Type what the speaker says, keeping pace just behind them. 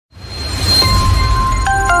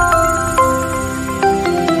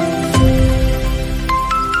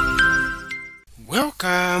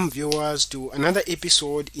Welcome viewers to another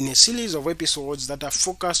episode in a series of episodes that are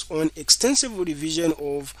focused on extensive revision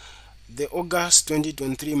of the August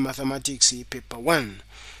 2023 Mathematics Paper 1.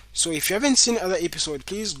 So if you haven't seen other episodes,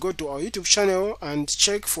 please go to our YouTube channel and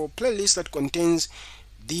check for playlist that contains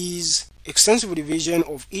these extensive revision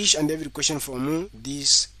of each and every question from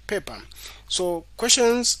this paper. So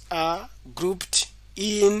questions are grouped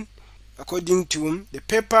in according to the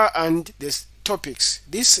paper and the topics.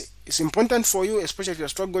 This is important for you, especially if you are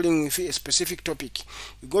struggling with a specific topic.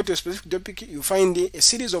 You go to a specific topic, you find a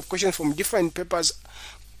series of questions from different papers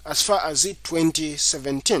as far as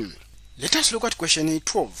 2017. Let us look at question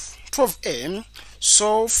 12. 12a,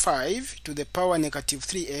 solve 5 to the power negative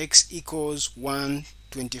 3x equals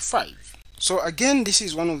 125. So again, this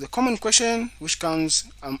is one of the common questions which comes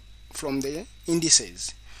from the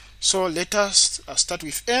indices. So let us start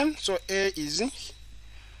with A. So A is,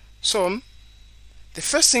 so the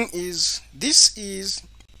first thing is, this is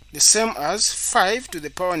the same as 5 to the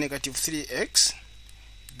power negative 3x.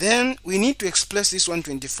 Then we need to express this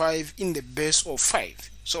 125 in the base of 5.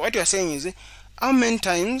 So what you are saying is, how many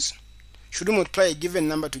times should we multiply a given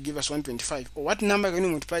number to give us 125? Or what number can we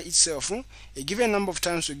multiply itself a given number of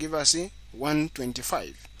times to give us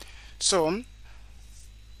 125? So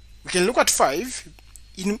we can look at 5.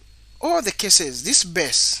 In all the cases, this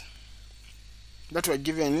base that we are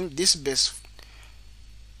given, this base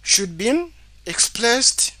should be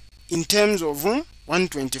expressed in terms of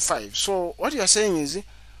 125. So what you are saying is,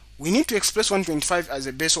 we need to express 125 as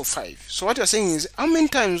a base of 5. So what you are saying is, how many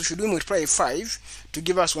times should we multiply 5 to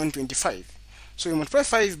give us 125? So we multiply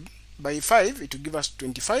 5 by 5, it will give us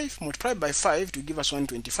 25. Multiply by 5 to give us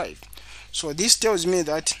 125. So this tells me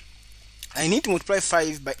that I need to multiply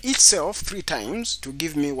 5 by itself 3 times to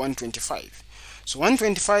give me 125. So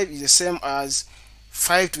 125 is the same as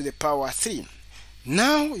 5 to the power 3.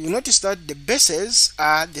 Now you notice that the bases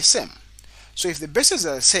are the same. So if the bases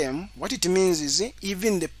are the same, what it means is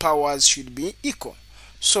even the powers should be equal.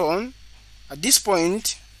 So at this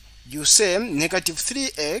point you say negative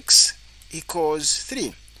 3x equals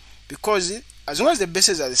 3, because as long as the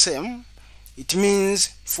bases are the same, it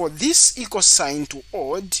means for this equal sign to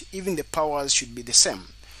odd, even the powers should be the same.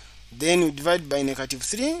 Then you divide by negative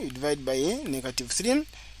 3, you divide by negative 3,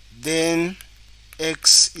 then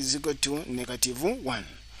x is equal to negative 1.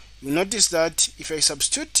 You notice that if I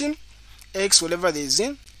substitute x wherever there is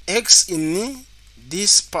x in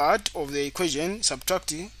this part of the equation,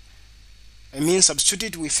 substitute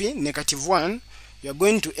it with negative 1, you are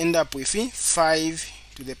going to end up with 5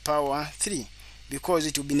 to the power 3, because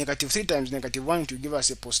it will be negative 3 times negative 1 to give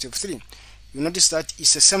us a positive 3. You notice that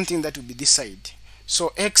it's the same thing that will be this side.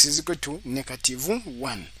 So x is equal to negative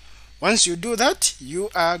 1. Once you do that, you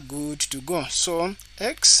are good to go. So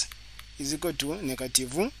x is equal to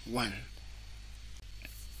negative 1.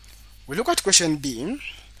 We look at question B.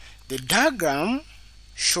 The diagram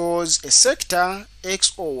shows a sector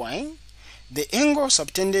x or y. The angle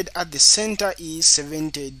subtended at the center is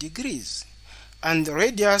 70 degrees and the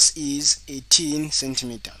radius is 18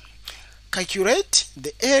 centimeter. Calculate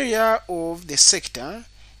the area of the sector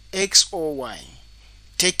x or y,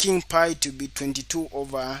 taking pi to be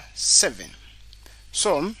 22/7.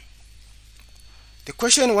 So the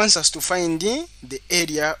question wants us to find the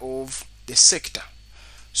area of the sector.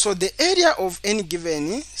 So the area of any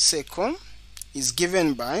given circle is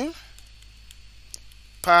given by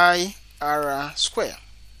pi r square.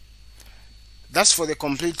 That's for the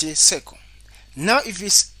complete circle. Now if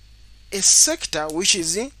it's a sector which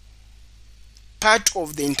is part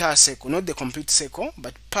of the entire circle, not the complete circle,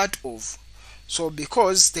 but part of. So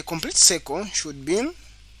because the complete circle should be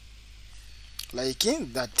like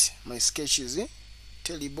that, my sketch is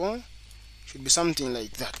terrible, should be something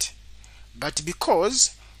like that. But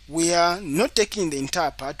because we are not taking the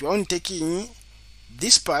entire part, we are only taking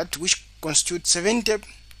this part which constitutes 70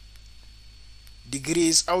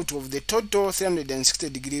 degrees out of the total 360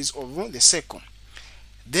 degrees of the circle.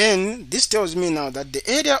 Then this tells me now that the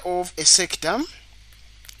area of a sector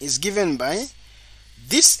is given by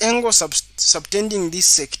this angle subtending this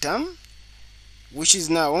sector, which is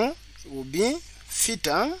now will be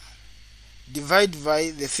theta divided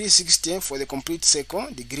by the 360 for the complete circle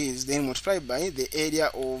degrees, then multiplied by the area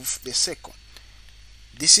of the circle.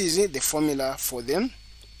 This is the formula for them,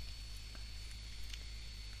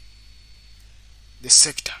 the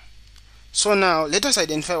sector. So now let us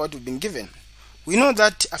identify what we've been given. We know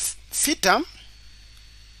that theta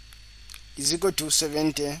is equal to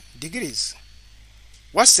 70 degrees.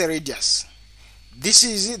 What's the radius? This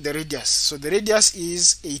is the radius. So the radius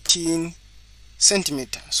is 18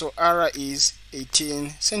 centimeter. So r is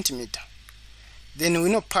 18 centimeter. Then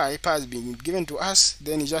we know pi has been given to us,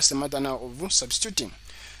 then it's just a matter now of substituting.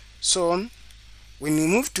 So when we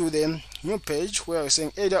move to the new page where we're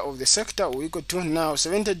saying area of the sector will equal to now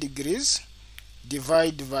 70 degrees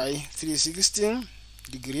divided by 360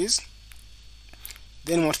 degrees,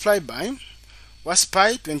 then multiply by what's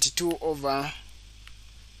pi, 22 over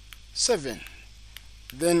 7.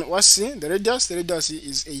 Then what's the radius? The radius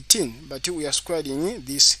is 18, but we are squaring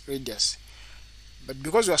this radius. But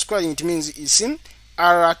because we are squaring, it means it's in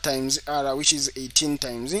r times r, which is 18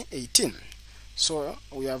 times 18. So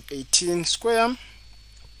we have 18 square.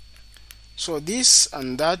 So this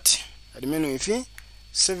and that remain with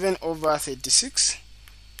 7 over 36,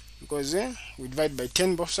 because we divide by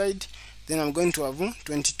 10 both sides. Then I'm going to have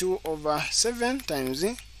 22 over 7 times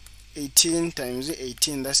 18 times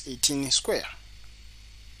 18, that's 18 square.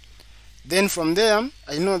 Then from there,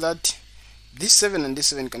 I know that this 7 and this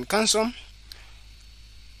 7 can cancel.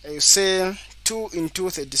 I say 2 into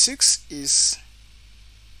 36 is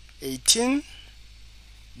 18.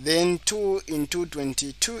 Then 2 into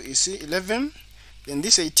 22 is 11. Then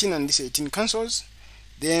this 18 and this 18 cancels.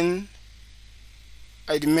 Then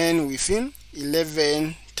I remain within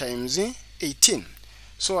 11 times 18.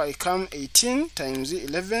 So I come 18 times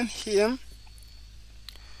 11 here.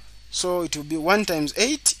 So it will be 1 times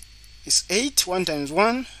 8 is 8. 1 times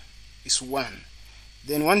 1 is 1.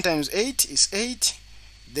 Then 1 times 8 is 8.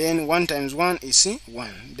 Then 1 times 1 is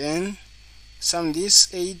 1. Then sum this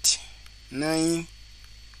 8, 9,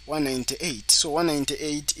 198. So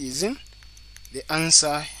 198 is the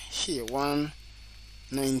answer here,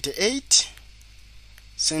 198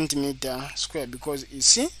 centimeter square, because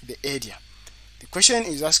it's the area. The question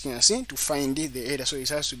is asking us to find the area, so it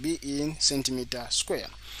has to be in centimeter square.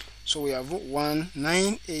 So we have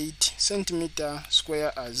 198 centimeter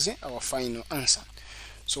square as our final answer.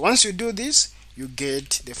 So once you do this, you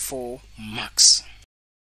get the 4 marks.